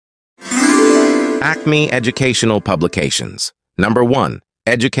Acme Educational Publications. Number 1.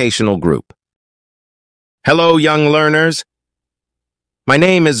 Educational Group. Hello, young learners. My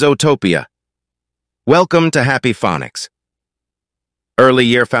name is Zootopia. Welcome to Happy Phonics. Early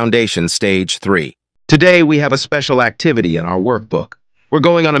Year Foundation Stage 3. Today we have a special activity in our workbook. We're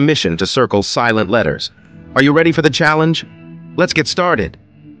going on a mission to circle silent letters. Are you ready for the challenge? Let's get started.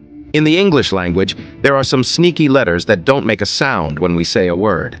 In the English language, there are some sneaky letters that don't make a sound when we say a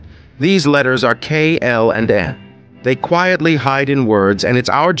word. These letters are K, L, and N. They quietly hide in words, and it's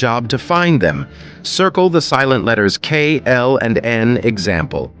our job to find them. Circle the silent letters K, L, and N.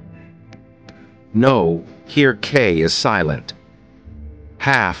 Example. No, here K is silent.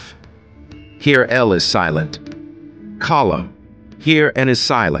 Half. Here L is silent. Column. Here N is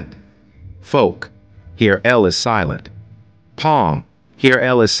silent. Folk. Here L is silent. Palm. Here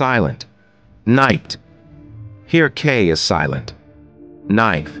L is silent. Night. Here K is silent.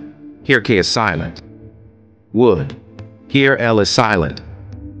 Knife. Here K is silent. Wood. Here L is silent.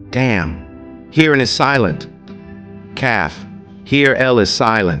 Damn. Here N is silent. Calf. Here L is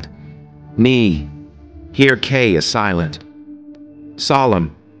silent. Knee. Here K is silent.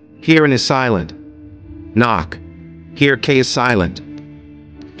 Solemn. Here N is silent. Knock. Here K is silent.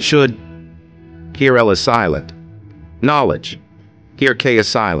 Should. Here L is silent. Knowledge. Here K is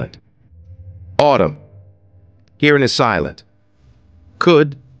silent. Autumn. Here N is silent.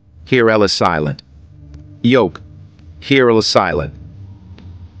 Could. Here L is silent. Yolk. Here L is silent.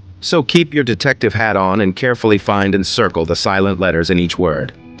 So keep your detective hat on and carefully find and circle the silent letters in each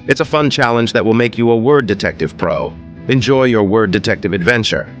word. It's a fun challenge that will make you a word detective pro. Enjoy your word detective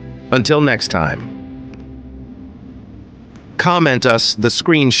adventure. Until next time. Comment us the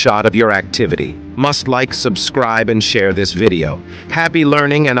screenshot of your activity. Must like, subscribe, and share this video. Happy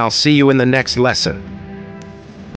learning, and I'll see you in the next lesson.